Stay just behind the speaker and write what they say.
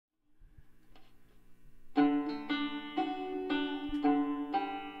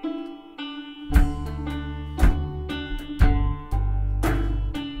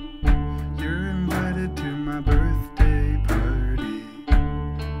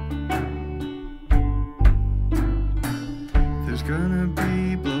gonna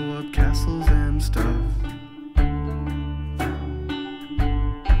be blow up castles and stuff.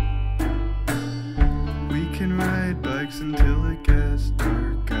 We can ride bikes until it gets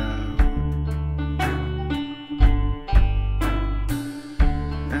dark out.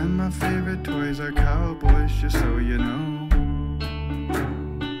 And my favorite toys are cowboys, just so you know.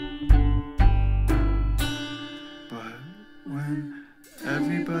 But when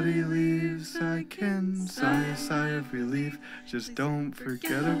everybody leaves, I can sigh a sigh of relief. Just don't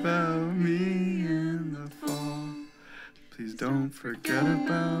forget about me in the fall. Please don't forget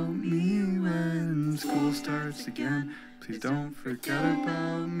about me when school starts again. Please don't forget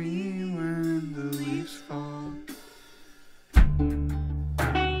about me when the leaves fall.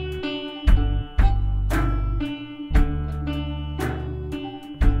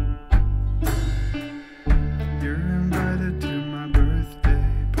 You're invited to my birthday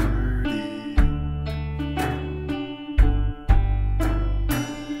party.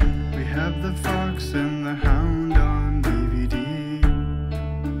 We have The Fox and the Hound on DVD.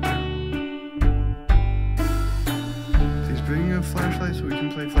 Please bring a flashlight so we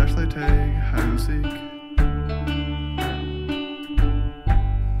can play flashlight tag, hide and seek.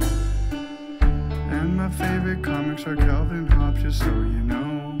 And my favorite comics are Calvin and Hobbes, just so you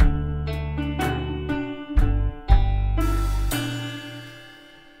know.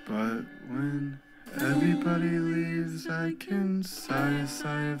 But when everybody leaves, I can sigh a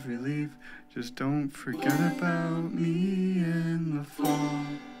sigh of relief. Just don't forget about me in the fall.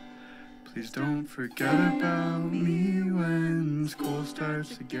 Please don't forget about me when school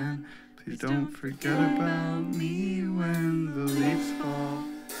starts again. Please don't forget about me when the leaves fall.